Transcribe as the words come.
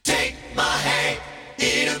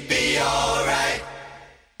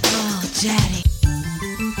Daddy.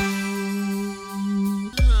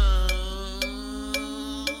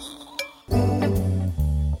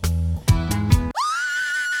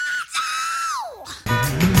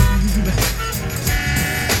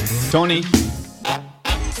 Tony.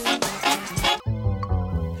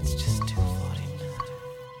 It's just 2:49.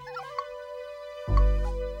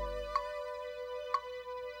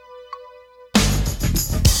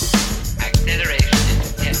 Acceleration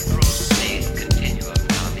into temporal space continuum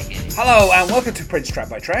now beginning. Hello and welcome to Prince Track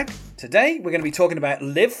by Track. Today we're going to be talking about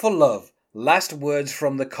Live for Love, Last Words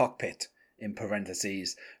from the Cockpit, in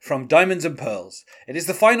parentheses, from Diamonds and Pearls. It is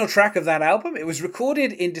the final track of that album. It was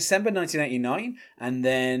recorded in December 1989 and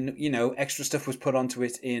then, extra stuff was put onto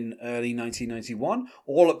it in early 1991,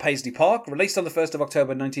 all at Paisley Park, released on the 1st of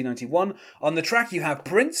October 1991. On the track you have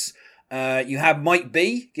Prince, you have Mike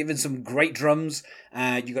B giving some great drums,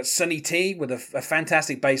 you got Sonny T with a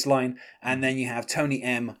fantastic bass line, and then you have Tony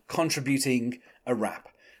M contributing a rap.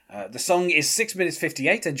 The song is 6 minutes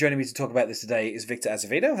 58, and joining me to talk about this today is Victor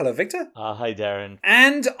Azevedo. Hello, Victor. Hi, Darren.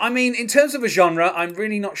 And, in terms of a genre, I'm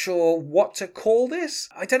really not sure what to call this.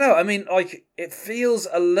 I don't know. It feels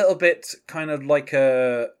a little bit kind of like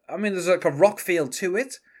there's like a rock feel to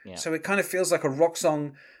it. Yeah. So it kind of feels like a rock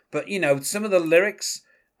song, but, some of the lyrics...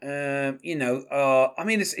 it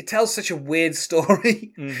tells such a weird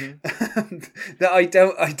story that I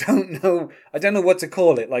don't know what to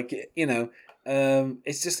call it.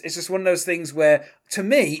 It's just one of those things where, to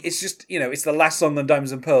me, it's just, it's the last song on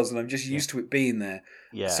Diamonds and Pearls, and I'm just used to it being there.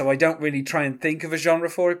 Yeah. So I don't really try and think of a genre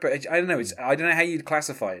for it, but I don't know. I don't know how you'd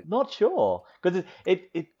classify it. Not sure, because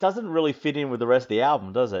it doesn't really fit in with the rest of the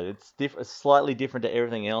album, does it? It's slightly different to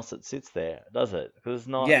everything else that sits there, does it? Because it's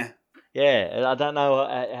not. Yeah. Yeah, and I don't know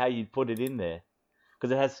how you'd put it in there,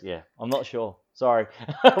 because it has. Yeah, I'm not sure. Sorry,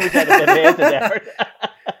 we had a better answer, Darren.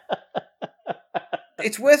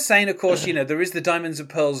 It's worth saying, of course, there is the Diamonds and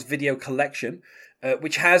Pearls video collection,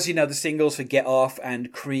 which has, the singles for Get Off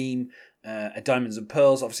and Cream, Diamonds and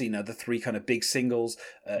Pearls, obviously, the three kind of big singles.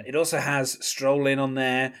 It also has Stroll In on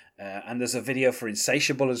there, and there's a video for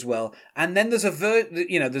Insatiable as well. And then there's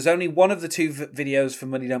there's only one of the two videos for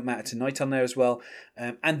Money Don't Matter Tonight on there as well.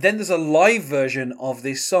 And then there's a live version of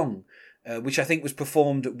this song, which I think was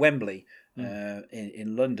performed at Wembley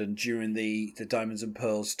in London during the Diamonds and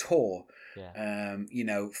Pearls tour. Yeah. I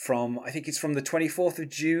think it's from the 24th of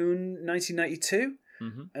June 1992.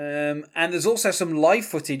 Mm-hmm. And there's also some live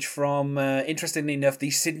footage from, interestingly enough,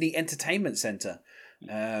 the Sydney Entertainment Centre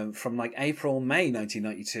from April, May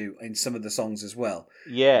 1992 in some of the songs as well.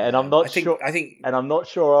 Yeah, and I'm not sure. And I'm not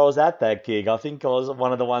sure I was at that gig. I think I was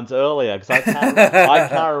one of the ones earlier, because I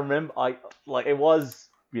can't remember. It was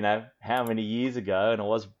how many years ago, and it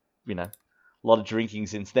was a lot of drinking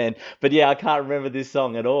since then. But yeah, I can't remember this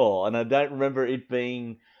song at all, and I don't remember it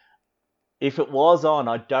being. If it was on,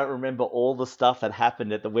 I don't remember all the stuff that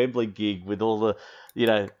happened at the Wembley gig with all the,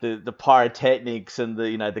 the pyrotechnics and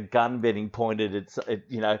the gun being pointed at,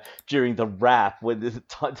 during the rap when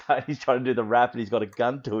Tony's trying to do the rap and he's got a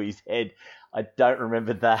gun to his head. I don't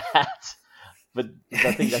remember that, but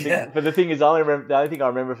I think. Yeah. But the thing is, the only thing I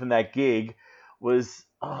remember from that gig was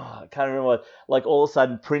I can't remember. All of a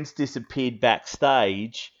sudden, Prince disappeared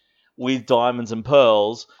backstage with Diamonds and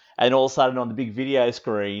Pearls, and all of a sudden on the big video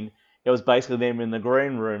screen, it was basically them in the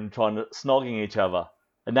green room trying to snogging each other.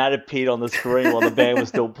 And that appeared on the screen while the band was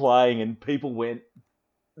still playing, and people went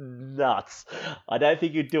nuts. I don't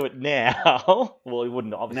think you'd do it now. Well, he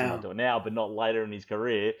wouldn't obviously not do it now, but not later in his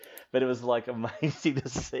career. But it was amazing to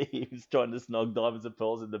see him trying to snog Diamonds and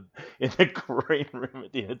Pearls in the green room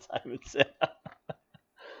at the entertainment centre.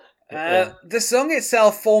 The song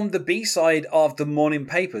itself formed the B-side of The Morning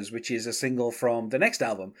Papers, which is a single from the next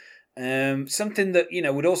album. Something that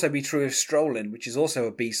would also be true of Strollin', which is also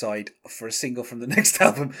a B-side for a single from the next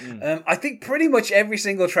album. I think pretty much every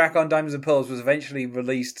single track on Diamonds and Pearls was eventually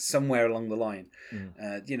released somewhere along the line.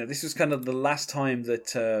 This was kind of the last time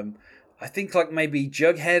that I think maybe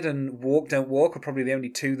Jughead and Walk Don't Walk are probably the only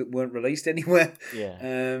two that weren't released anywhere.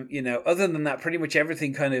 Yeah. Other than that, pretty much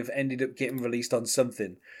everything kind of ended up getting released on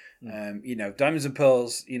something. Diamonds and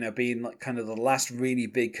Pearls, being kind of the last really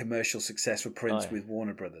big commercial success for Prince with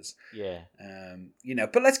Warner Brothers. Yeah.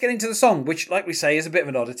 But let's get into the song, which, like we say, is a bit of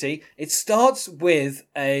an oddity. It starts with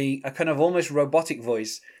a kind of almost robotic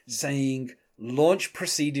voice saying, "Launch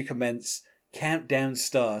procedure commence, countdown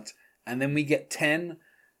start," and then we get 10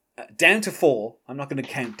 down to 4. I'm not going to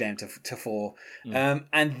count down to 4.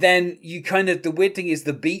 And then the weird thing is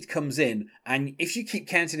the beat comes in, and if you keep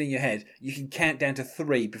counting in your head, you can count down to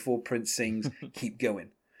 3 before Prince sings "Keep Going."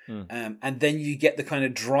 And then you get the kind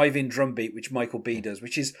of drive-in drum beat, which Michael B does,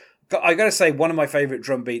 which is, I got to say, one of my favourite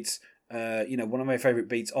drum beats one of my favorite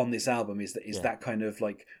beats on this album is that kind of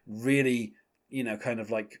like really, kind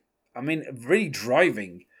of like, I mean, really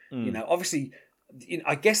driving. Obviously,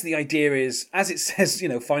 I guess the idea is, as it says,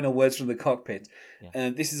 final words from the cockpit.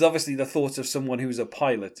 This is obviously the thoughts of someone who's a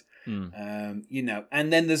pilot. And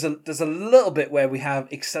then there's a little bit where we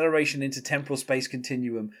have acceleration into temporal space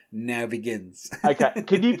continuum now begins. Okay,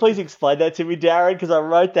 can you please explain that to me, Darren? Because I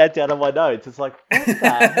wrote that down on my notes. It's like, what the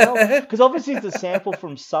hell? Because obviously it's a sample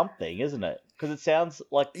from something, isn't it? Because it sounds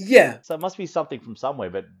like so it must be something from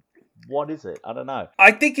somewhere, but what is it? I don't know.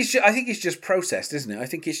 I think it's just processed, isn't it? I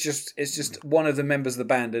think it's just one of the members of the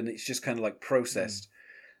band, and it's just kind of like processed.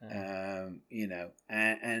 And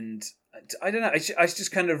I don't know. It's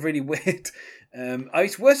just kind of really weird.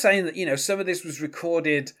 It's worth saying that some of this was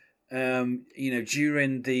recorded,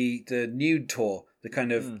 during the Nude tour. The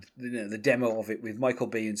kind of the demo of it with Michael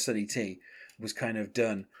B and Sonny T was kind of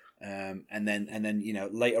done, and then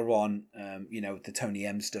later on, the Tony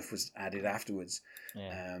M stuff was added afterwards.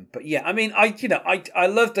 But yeah, I mean, I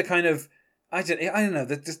love the kind of I don't know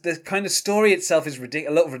the kind of story itself is a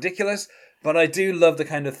little ridiculous. But I do love the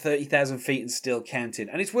kind of 30,000 feet and still counting.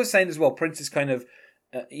 And it's worth saying as well, Prince is kind of,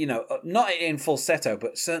 not in falsetto,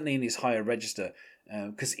 but certainly in his higher register.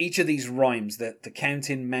 Because each of these rhymes, the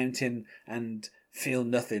counting, mountain, and feel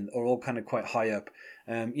nothing, are all kind of quite high up.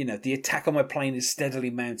 The attack on my plane is steadily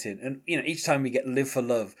mounting. And, each time we get live for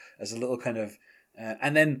love as a little kind of...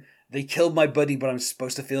 and then they killed my buddy, but I'm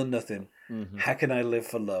supposed to feel nothing. How can I live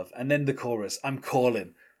for love? And then the chorus, I'm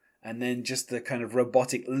calling. And then just the kind of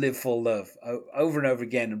robotic live for love over and over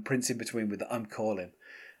again, and Prince in between with the I'm calling.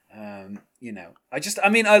 I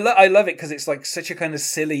love it because it's like such a kind of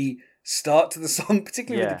silly start to the song,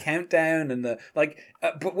 particularly with the countdown and the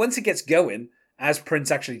but once it gets going, as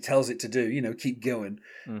Prince actually tells it to do, keep going.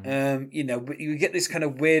 But you get this kind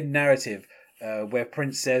of weird narrative where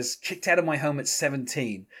Prince says, kicked out of my home at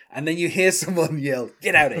 17. And then you hear someone yell,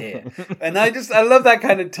 get out of here. And I love that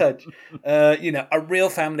kind of touch. A real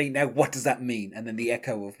family. Now, what does that mean? And then the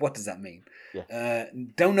echo of what does that mean?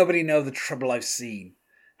 Don't nobody know the trouble I've seen.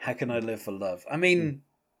 How can I live for love? I mean,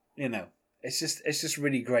 it's just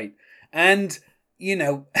really great. And,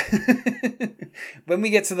 when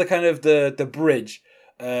we get to the kind of the bridge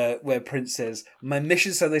where Prince says, my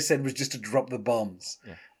mission, so they said, was just to drop the bombs.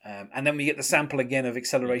 And then we get the sample again of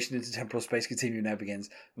acceleration into temporal space continuum now begins.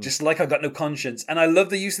 Just like I got no conscience. And I love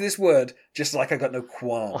the use of this word, just like I got no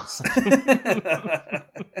qualms.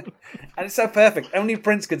 And it's so perfect. Only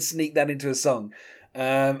Prince could sneak that into a song.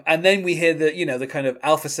 And then we hear the kind of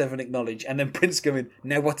Alpha 7 acknowledge, and then Prince going,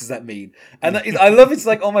 now what does that mean? And I love it's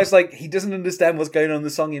like almost like he doesn't understand what's going on in the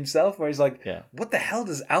song himself, where he's like, what the hell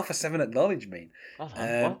does Alpha 7 acknowledge mean?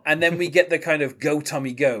 And then we get the kind of go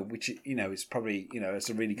Tommy go, which is probably it's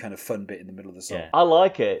a really kind of fun bit in the middle of the song. I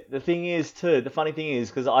like it. The thing is too, the funny thing is,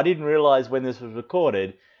 because I didn't realize when this was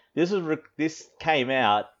recorded, this came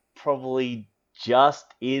out probably just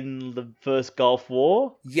in the first Gulf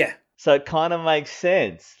War. So it kind of makes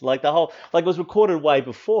sense. Like it was recorded way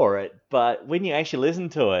before it, but when you actually listen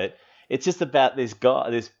to it, it's just about this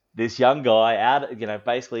guy, this young guy out,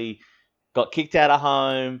 basically got kicked out of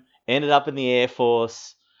home, ended up in the Air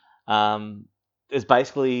Force. His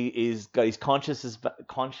conscious is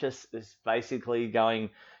basically going,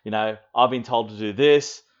 I've been told to do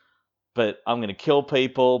this, but I'm going to kill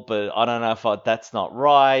people, but I don't know if that's not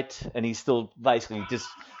right. And he's still basically just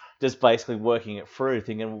basically working it through,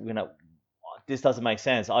 thinking, this doesn't make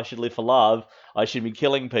sense. I should live for love. I should be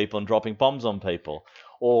killing people and dropping bombs on people.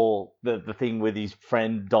 Or the thing with his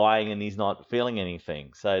friend dying and he's not feeling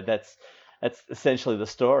anything. So that's essentially the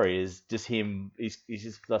story, is just him. He's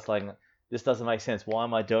just like, this doesn't make sense. Why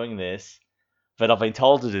am I doing this? But I've been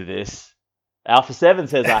told to do this. Alpha 7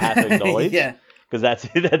 says I have to acknowledge. Because that's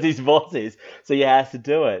his boss is. So he has to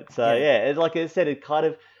do it. So and like I said,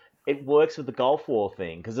 it works with the Gulf War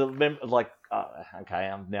thing, because I'm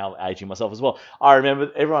now aging myself as well.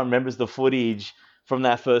 Everyone remembers the footage from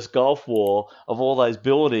that first Gulf War of all those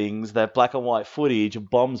buildings, that black and white footage of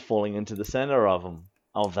bombs falling into the center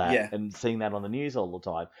of that, and seeing that on the news all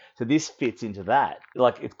the time. So this fits into that.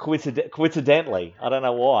 Like, it's coincidentally, I don't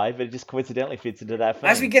know why, but it just coincidentally fits into that thing.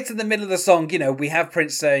 As we get to the middle of the song, we have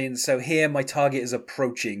Prince saying, so here my target is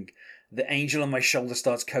approaching. The angel on my shoulder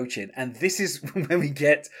starts coaching. And this is when we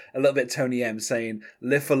get a little bit of Tony M saying,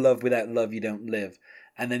 live for love, without love you don't live.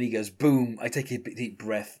 And then he goes, boom, I take a deep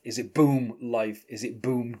breath. Is it boom, life? Is it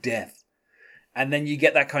boom, death? And then you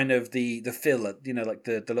get that kind of the fill, like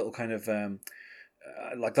the little kind of,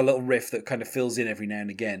 like the little riff that kind of fills in every now and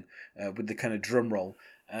again with the kind of drum roll.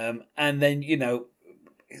 And then,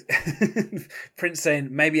 Prince saying,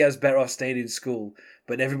 maybe I was better off staying in school,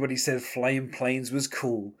 but everybody said flying planes was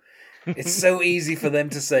cool. It's so easy for them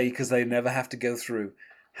to say because they never have to go through.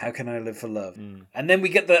 How can I live for love? And then we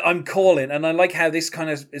get the I'm calling, and I like how this kind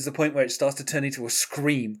of is the point where it starts to turn into a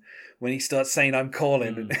scream when he starts saying I'm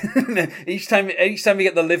calling. each time we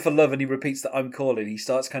get the live for love and he repeats that I'm calling, he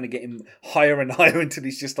starts kind of getting higher and higher until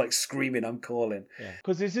he's just like screaming I'm calling.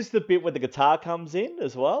 Because is this the bit where the guitar comes in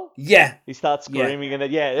as well? Yeah. He starts screaming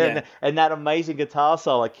and and that amazing guitar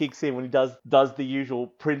solo kicks in when he does the usual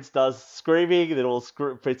Prince does screaming, and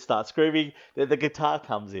then Prince starts screaming, then the guitar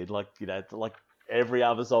comes in like every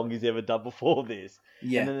other song he's ever done before this.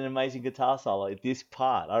 Yeah. And then an amazing guitar solo at this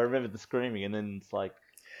part. I remember the screaming, and then it's like,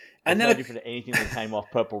 it's no different to anything that came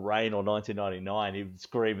off Purple Rain or 1999. He would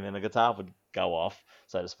scream, and then the guitar would go off,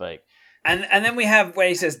 so to speak. And then we have where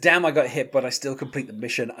he says, damn, I got hit, but I still complete the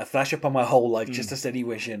mission. I flash upon my whole life, just a steady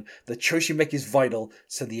wishing. The choice you make is vital,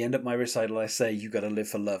 so the end of my recital I say, you gotta live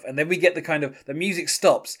for love. And then we get the kind of, the music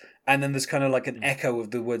stops, and then there's kind of like an echo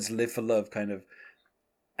of the words live for love, kind of.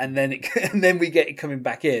 And then we get it coming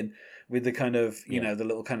back in with the kind of, you know, the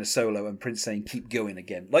little kind of solo and Prince saying, keep going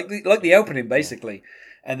again. Like the opening, basically. Yeah.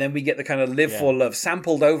 And then we get the kind of live for love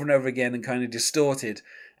sampled over and over again and kind of distorted.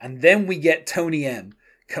 And then we get Tony M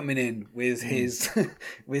coming in with his,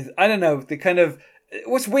 with, I don't know, the kind of,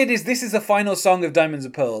 what's weird is this is the final song of Diamonds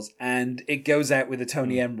and Pearls, and it goes out with a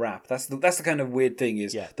Tony M rap. That's the kind of weird thing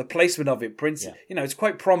is the placement of it. Prince, you know, it's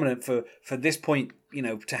quite prominent for this point, you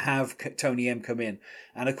know, to have Tony M come in.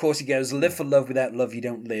 And of course he goes, live for love, without love you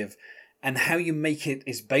don't live. And how you make it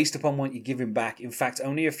is based upon what you give him back. In fact,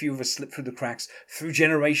 only a few of us slip through the cracks. Through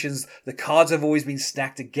generations, the cards have always been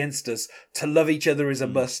stacked against us. To love each other is a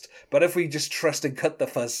must. But if we just trust and cut the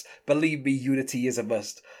fuss, believe me, unity is a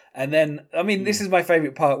must. And then, I mean, this is my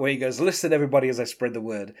favourite part where he goes, listen everybody as I spread the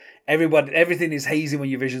word. Everything is hazy when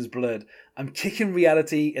your vision's blurred. I'm kicking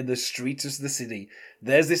reality in the streets of the city.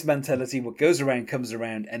 There's this mentality, what goes around comes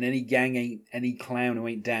around, and any gang ain't any clown who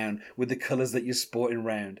ain't down with the colours that you're sporting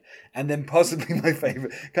round. And then possibly my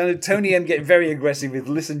favourite, kind of Tony M getting very aggressive with,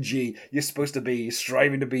 listen G, you're supposed to be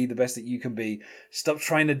striving to be the best that you can be. Stop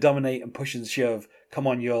trying to dominate and push and shove. Come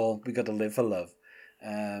on y'all, we got to live for love.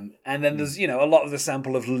 And then there's, you know, a lot of the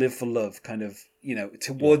sample of live for love kind of, you know,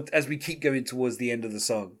 as we keep going towards the end of the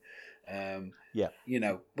song. You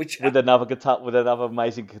know, which with another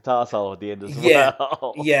amazing guitar solo at the end as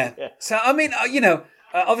well. Yeah. So I mean, you know,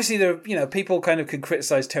 obviously there, you know, people kind of can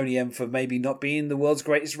criticize Tony M for maybe not being the world's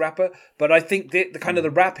greatest rapper, but I think the kind of the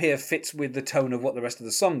rap here fits with the tone of what the rest of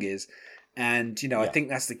the song is, and you know, I think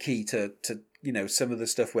that's the key to you know, some of the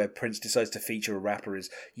stuff where Prince decides to feature a rapper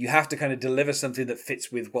is you have to kind of deliver something that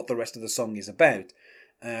fits with what the rest of the song is about.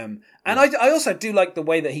 And I also do like the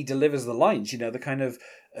way that he delivers the lines, you know, the kind of,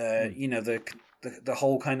 you know, the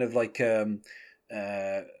whole kind of like,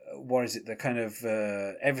 what is it? The kind of,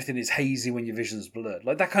 everything is hazy when your vision's blurred.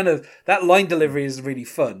 Like that line delivery is really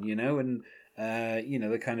fun, you know, and, you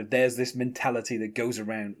know, the kind of, there's this mentality that goes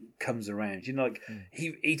around, comes around, you know, like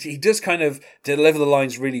he does kind of deliver the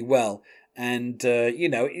lines really well. And, you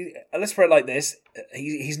know, let's put it like this.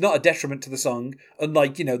 He's not a detriment to the song,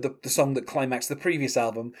 unlike, you know, the song that climaxed the previous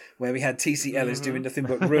album, where we had T.C. Ellis doing nothing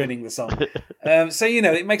but ruining the song. So, you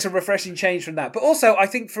know, it makes a refreshing change from that. But also, I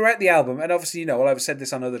think throughout the album, and obviously, you know, I've said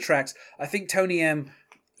this on other tracks, I think Tony M,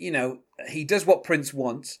 you know, he does what Prince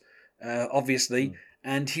wants, obviously,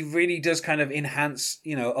 and he really does kind of enhance,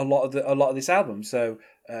 you know, a lot of this album. So,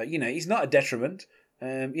 you know, he's not a detriment.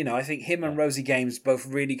 You know, I think him and Rosie Games both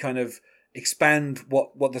really kind of expand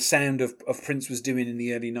what the sound of Prince was doing in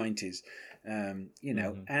the early 90s, you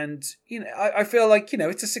know, and, you know, I feel like, you know,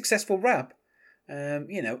 it's a successful rap,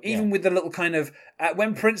 you know, even with the little kind of,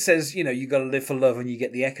 when Prince says, you know, you got to live for love and you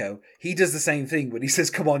get the echo, he does the same thing when he says,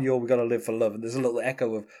 come on, y'all, we got to live for love. And there's a little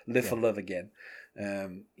echo of live for love again,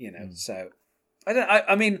 you know, so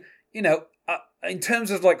I mean, you know, in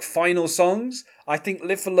terms of like final songs, I think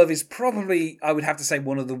Live for Love is probably, I would have to say,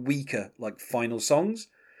 one of the weaker like final songs.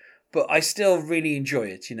 But I still really enjoy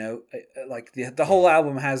it, you know. Like the whole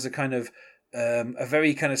album has a kind of a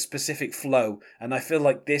very kind of specific flow, and I feel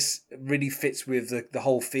like this really fits with the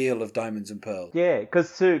whole feel of Diamonds and Pearls. Yeah,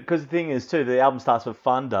 because the thing is too, the album starts with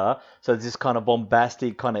Thunder, so it's this kind of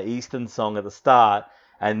bombastic kind of Eastern song at the start,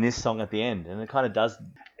 and this song at the end, and it kind of does.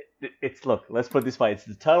 It's look, let's put it this way, it's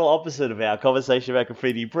the total opposite of our conversation about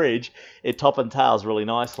Graffiti Bridge. It top and tails really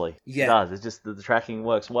nicely. Yeah. It does. It's just the tracking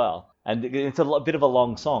works well. And it's a bit of a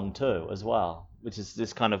long song too, as well, which is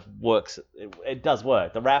just kind of works. It does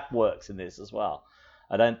work. The rap works in this as well.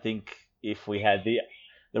 I don't think if we had the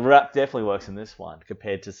rap definitely works in this one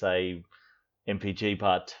compared to, say, MPG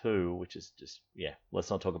Part 2, which is just, let's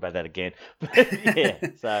not talk about that again. But yeah,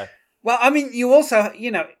 so... Well, I mean,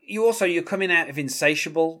 you're coming out of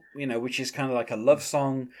Insatiable, which is kind of like a love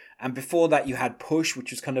song. And before that, you had Push, which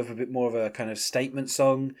was kind of a bit more of a kind of statement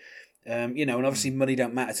song. And obviously Money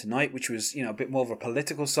Don't Matter Tonight, which was, a bit more of a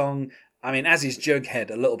political song. I mean, as is Jughead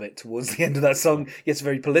a little bit towards the end of that song, gets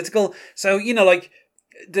very political. So, like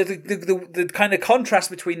the kind of contrast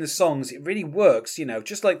between the songs, it really works,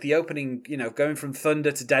 just like the opening, going from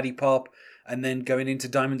Thunder to Daddy Pop, and then going into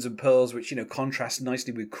Diamonds and Pearls, which, contrasts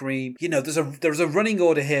nicely with Cream. There's a running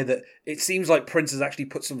order here that it seems like Prince has actually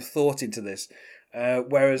put some thought into this.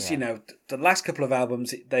 Whereas, the last couple of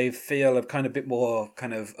albums, they feel a kind of bit more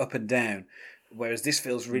kind of up and down. Whereas this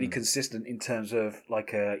feels really consistent in terms of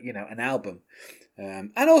like an album.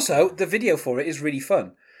 And also the video for it is really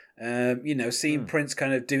fun. Seeing Prince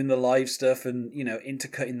kind of doing the live stuff and,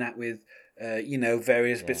 intercutting that with,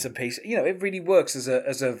 various bits and pieces, it really works as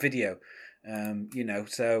a video. And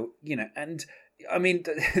I mean,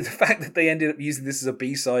 the fact that they ended up using this as a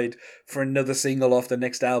B-side for another single off the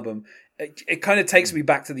next album, it kind of takes me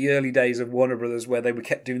back to the early days of Warner Brothers, where they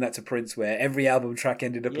kept doing that to Prince, where every album track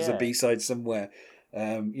ended up as a B-side somewhere.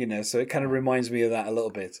 So it kind of reminds me of that a little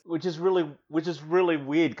bit. Which is really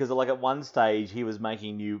weird, because like at one stage he was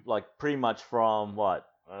making you like pretty much from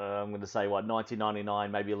I'm going to say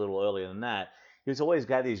 1999, maybe a little earlier than that. He was always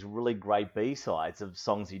got these really great B-sides of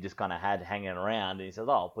songs he just kind of had hanging around, and he said,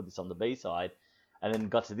 I'll put this on the B-side. And then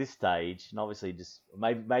got to this stage, and obviously just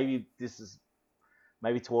maybe this is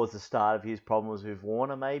towards the start of his problems with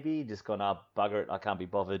Warner. Maybe just gone up, bugger it. I can't be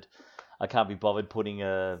bothered putting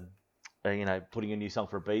a new song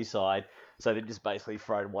for a B-side. So they just basically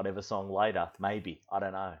throw whatever song later. Maybe, I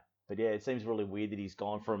don't know. But yeah, it seems really weird that he's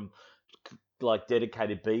gone from like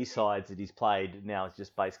dedicated B-sides that he's played. Now it's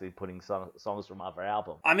just basically putting songs from other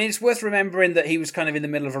albums. I mean, it's worth remembering that he was kind of in the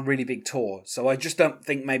middle of a really big tour. So I just don't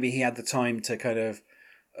think maybe he had the time to kind of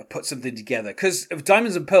put something together. Because of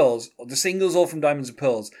Diamonds and Pearls, the singles all from Diamonds and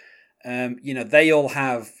Pearls, they all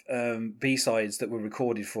have B-sides that were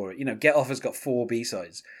recorded for it. Get Off has got 4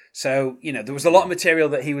 B-sides. So, there was a lot of material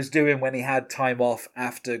that he was doing when he had time off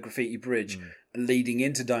after Graffiti Bridge, leading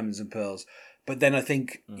into Diamonds and Pearls. But then I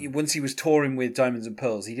think once he was touring with Diamonds and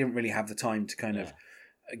Pearls, he didn't really have the time to kind of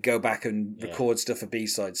go back and record stuff for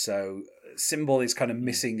B-sides. So Symbol is kind of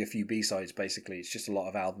missing a few B-sides, basically. It's just a lot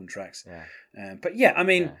of album tracks. But yeah, I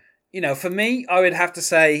mean, for me, I would have to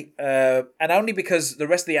say, and only because the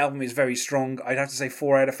rest of the album is very strong, I'd have to say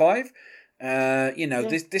 4 out of 5.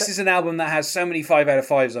 This is an album that has so many 5 out of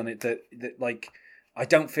 5s on it that like I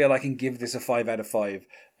don't feel I can give this a 5 out of 5.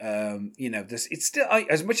 It's still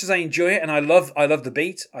as much as I enjoy it, and I love the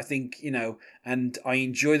beat. I think and I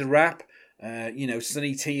enjoy the rap.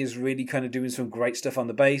 Sonny T is really kind of doing some great stuff on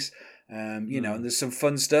the bass. And there's some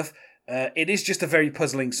fun stuff. It is just a very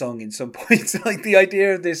puzzling song in some points. Like the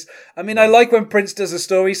idea of this. I mean, I like when Prince does a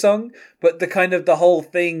story song, but the whole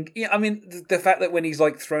thing. I mean, the fact that when he's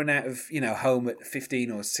like thrown out of home at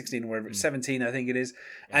 15 or 16 or wherever, 17, I think it is,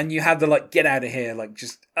 and you have the like get out of here, like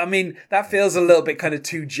just. I mean, that feels a little bit kind of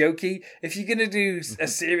too jokey. If you're gonna do a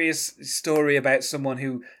serious story about someone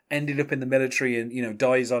who ended up in the military and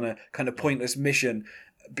dies on a kind of pointless mission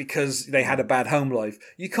because they had a bad home life,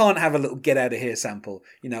 you can't have a little get out of here sample.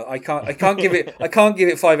 I can't give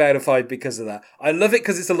it 5 out of 5 because of that. I love it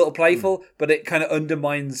because it's a little playful, but it kind of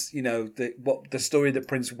undermines the story that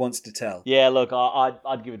Prince wants to tell. Yeah, look,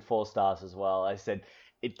 I'd give it 4 stars as well. I said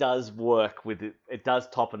it does work with it. It does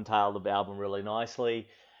top and tail the album really nicely.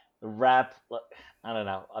 The rap, I don't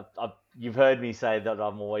know. You've heard me say that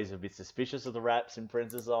I'm always a bit suspicious of the raps in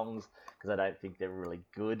Prince's songs because I don't think they're really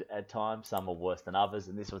good at times. Some are worse than others,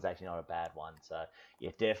 and this was actually not a bad one. So,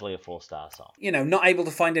 yeah, definitely a 4-star song. Not able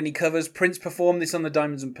to find any covers. Prince performed this on the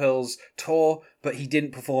Diamonds and Pearls tour, but he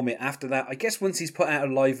didn't perform it after that. I guess once he's put out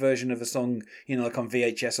a live version of a song, like on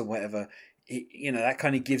VHS or whatever, that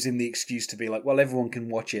kind of gives him the excuse to be like, well, everyone can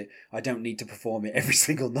watch it. I don't need to perform it every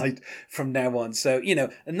single night from now on. So,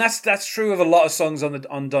 and that's true of a lot of songs on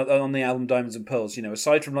the album Diamonds and Pearls.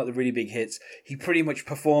 Aside from like the really big hits, he pretty much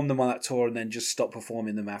performed them on that tour and then just stopped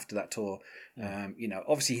performing them after that tour.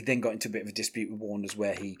 Obviously he then got into a bit of a dispute with Warner's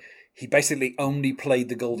where he basically only played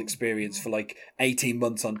the Gold Experience for like 18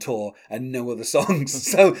 months on tour and no other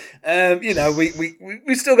songs. So,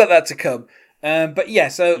 we still got that to come. But yeah,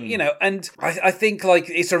 so, and I think like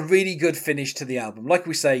it's a really good finish to the album. Like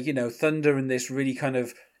we say, Thunder and this really kind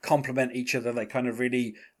of complement each other. They kind of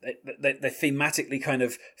really, they thematically kind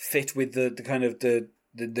of fit with the kind of the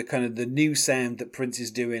the kind of the new sound that Prince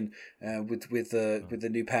is doing with the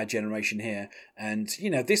new Power generation here. And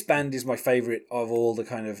this band is my favorite of all the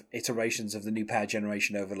kind of iterations of the new Power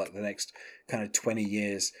generation over like the next kind of 20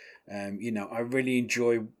 years. I really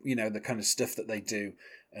enjoy the kind of stuff that they do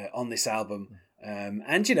on this album.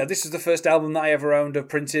 And this is the first album that I ever owned of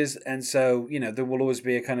Prince's, and so there will always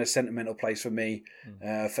be a kind of sentimental place for me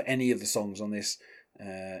for any of the songs on this.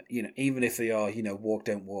 Even if they are Walk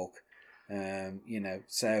Don't Walk.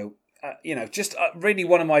 Just really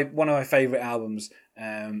one of my favorite albums,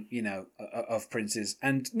 of Prince's,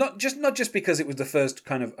 and not just because it was the first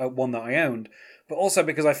kind of one that I owned, but also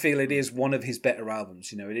because I feel it is one of his better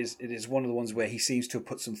albums. It is one of the ones where he seems to have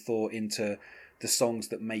put some thought into the songs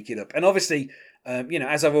that make it up. And obviously,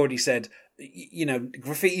 as I've already said,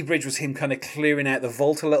 Graffiti Bridge was him kind of clearing out the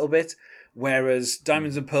vault a little bit, whereas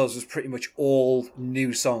Diamonds and Pearls was pretty much all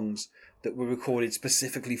new songs that were recorded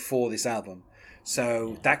specifically for this album.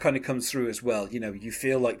 So that kind of comes through as well. You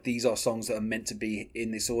feel like these are songs that are meant to be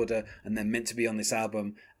in this order and they're meant to be on this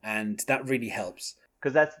album, and that really helps.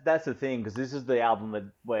 Because that's the thing, because this is the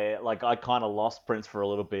album where like I kind of lost Prince for a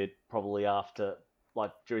little bit, probably after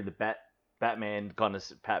like during the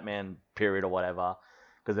Batman period or whatever,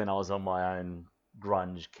 because then I was on my own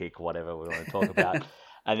grunge kick, whatever we want to talk about.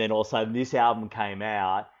 And then also this album came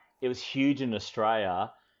out, it was huge in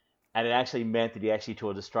Australia, and it actually meant that he actually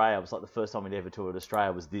toured Australia. It was like the first time he'd ever toured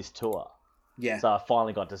Australia was this tour. Yeah. So I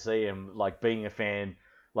finally got to see him, like being a fan,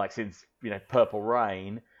 like since, Purple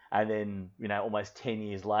Rain, and then, almost 10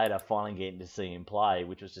 years later, finally getting to see him play,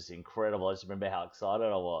 which was just incredible. I just remember how excited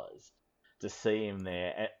I was to see him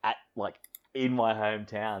there at like in my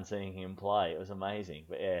hometown, seeing him play. It was amazing.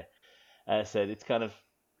 But yeah, as I said, it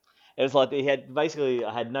was like I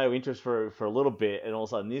had no interest for a little bit, and all of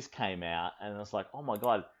a sudden this came out, and I was like, oh my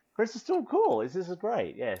God, Chris is still cool. This is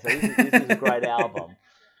great. Yeah, so this is a great album.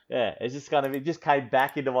 Yeah, it just came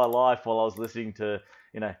back into my life while I was listening to,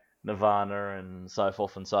 Nirvana and so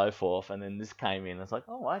forth, and then this came in. I was like,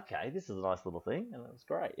 oh, okay, this is a nice little thing, and it was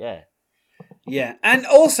great. Yeah. Yeah, and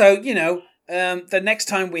also, the next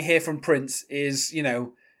time we hear from Prince is,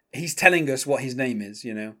 he's telling us what his name is,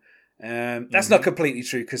 That's not completely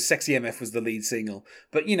true because Sexy MF was the lead single,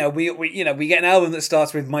 but we get an album that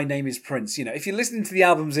starts with My Name is Prince. If you're listening to the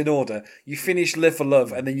albums in order, you finish Live for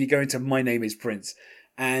Love and then you go into My Name is Prince,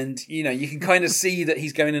 and you can kind of see that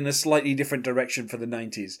he's going in a slightly different direction for the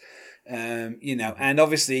 90s. And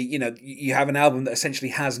obviously you have an album that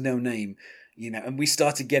essentially has no name. And we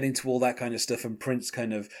start to get into all that kind of stuff, and Prince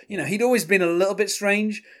kind of, he'd always been a little bit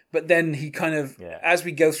strange, but then he kind of, as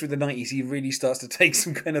we go through the 90s, he really starts to take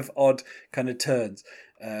some kind of odd kind of turns.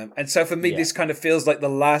 And so for me, this kind of feels like the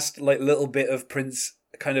last little bit of Prince,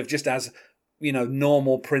 kind of just as,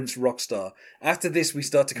 normal Prince rock star. After this, we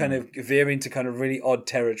start to kind of veer into kind of really odd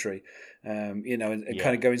territory, and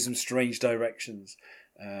kind of go in some strange directions.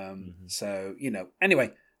 So,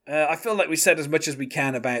 anyway, I feel like we said as much as we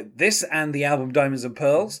can about this and the album Diamonds and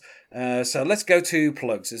Pearls. So let's go to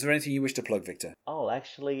plugs. Is there anything you wish to plug, Victor? Oh,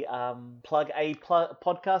 actually, plug a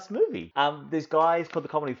podcast movie. These guys for the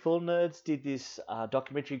Comedy Film Nerds did this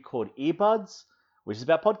documentary called Earbuds, which is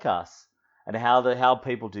about podcasts and how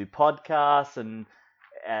people do podcasts, and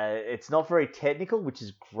it's not very technical, which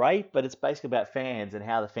is great, but it's basically about fans and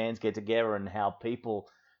how the fans get together and how people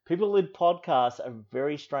in podcasts are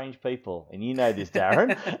very strange people, and you know this,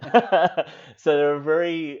 Darren. So they're a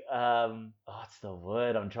very, what's the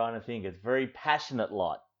word I'm trying to think? It's very passionate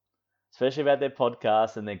lot, especially about their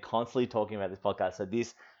podcast, and they're constantly talking about this podcast. So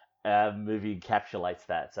this movie encapsulates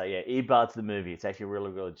that. So yeah, Earbuds the movie. It's actually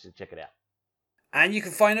really good. Just check it out. And you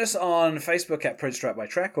can find us on Facebook at Prince Track by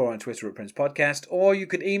Track, or on Twitter at Prince Podcast, or you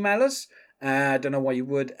could email us, I don't know why you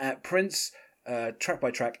would, at Prince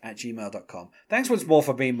trackbytrack@gmail.com. Thanks once more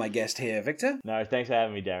for being my guest here, Victor. No, thanks for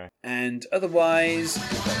having me, Darren. And otherwise...